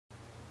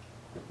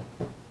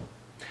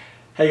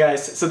Hey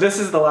guys, so this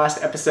is the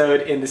last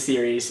episode in the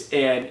series,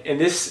 and in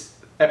this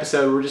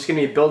episode we're just going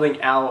to be building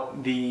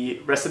out the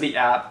rest of the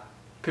app,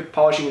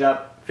 polishing it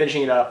up,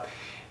 finishing it up,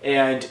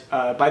 and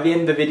by the end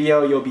of the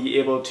video you'll be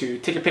able to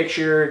take a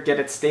picture, get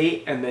its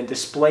state, and then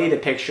display the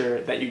picture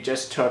that you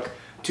just took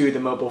to the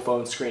mobile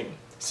phone screen.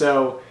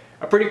 So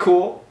a pretty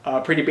cool,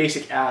 pretty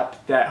basic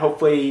app that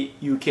hopefully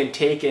you can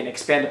take and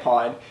expand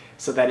upon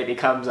so that it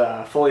becomes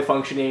a fully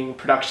functioning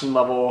production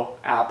level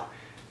app.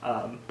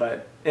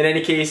 But in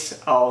any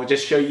case, I'll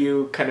just show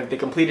you kind of the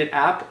completed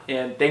app,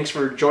 and thanks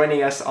for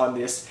joining us on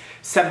this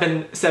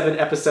seven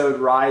episode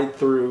ride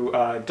through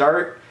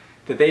Dart,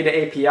 the Theta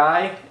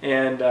API,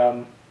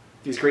 and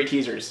these great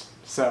teasers.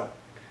 So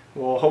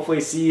we'll hopefully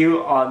see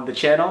you on the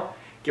channel.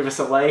 Give us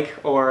a like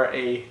or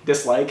a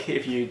dislike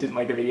if you didn't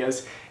like the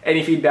videos.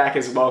 Any feedback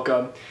is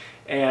welcome.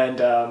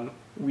 And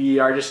we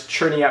are just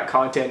churning out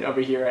content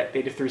over here at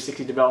Theta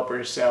 360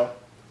 Developers, so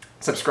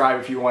subscribe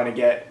if you want to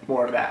get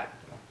more of that.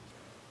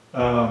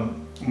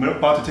 I'm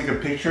about to take a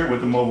picture with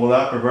the mobile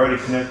app. I've already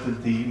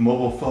connected the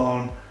mobile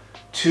phone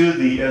to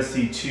the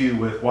SC2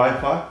 with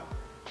Wi-Fi.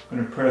 I'm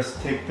going to press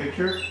take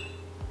picture,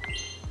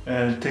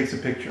 and it takes a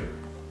picture.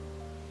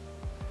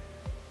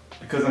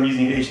 Because I'm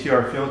using an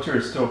HDR filter,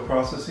 it's still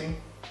processing.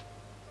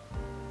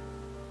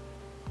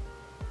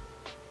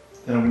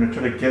 Then I'm going to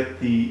try to get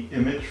the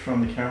image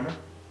from the camera.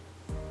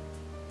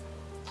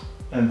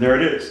 And there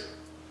it is.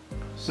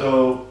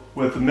 So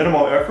with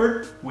minimal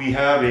effort, we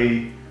have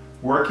a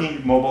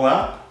working mobile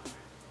app.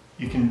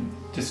 You can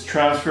just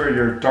transfer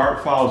your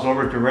Dart files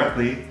over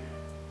directly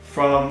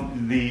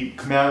from the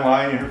command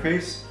line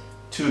interface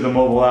to the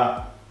mobile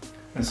app.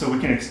 And so we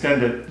can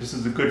extend it. This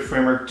is a good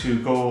framework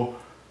to go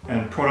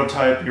and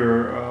prototype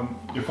your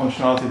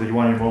functionality that you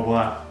want in your mobile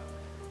app.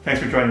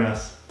 Thanks for joining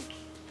us.